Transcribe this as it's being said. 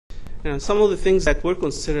Some of the things that were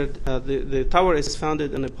considered, the tower is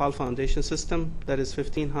founded in a pile foundation system that is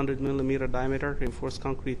 1,500 millimeter diameter reinforced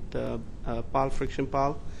concrete pile, friction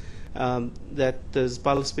pile. That the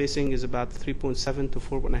pile spacing is about 3.7 to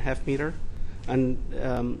 4.5 meter, and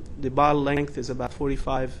the pile length is about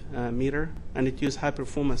 45 meter, and it uses high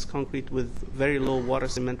performance concrete with very low water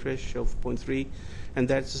cement ratio of 0.3, and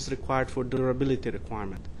that is required for durability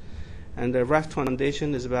requirement. And the raft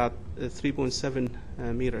foundation is about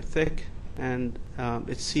 3.7 meter thick, and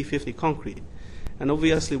it's C50 concrete. And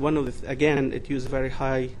obviously, again, it uses very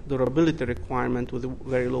high durability requirement with a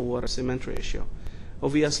very low water cement ratio.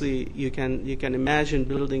 Obviously, you can imagine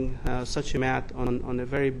building such a mat on a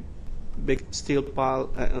very big steel pile,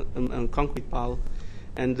 concrete pile,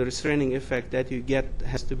 and the restraining effect that you get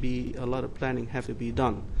has to be, a lot of planning have to be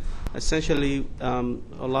done. Essentially,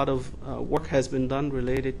 a lot of work has been done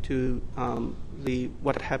related to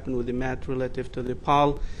what happened with the mat relative to the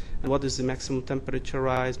pile, and what is the maximum temperature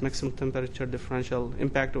rise, maximum temperature differential,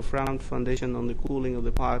 impact of round foundation on the cooling of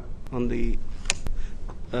the pile,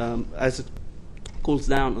 as it cools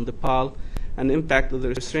down on the pile, and impact of the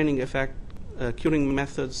restraining effect, curing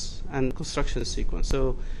methods, and construction sequence.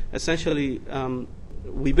 So essentially,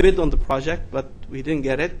 we bid on the project, but we didn't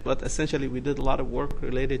get it. But essentially, we did a lot of work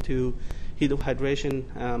related to heat of hydration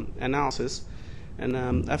analysis. And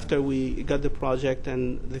after we got the project,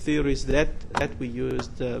 and the theories that we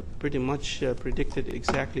used pretty much predicted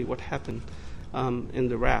exactly what happened in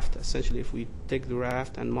the raft. Essentially, if we take the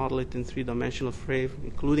raft and model it in three-dimensional frame,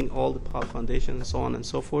 including all the pile foundation and so on and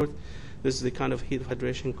so forth, this is the kind of heat of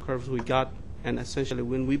hydration curves we got. And essentially,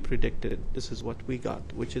 when we predicted it, this is what we got,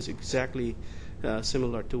 which is exactly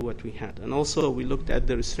similar to what we had. And also, we looked at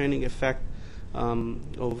the restraining effect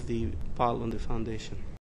of the pile on the foundation.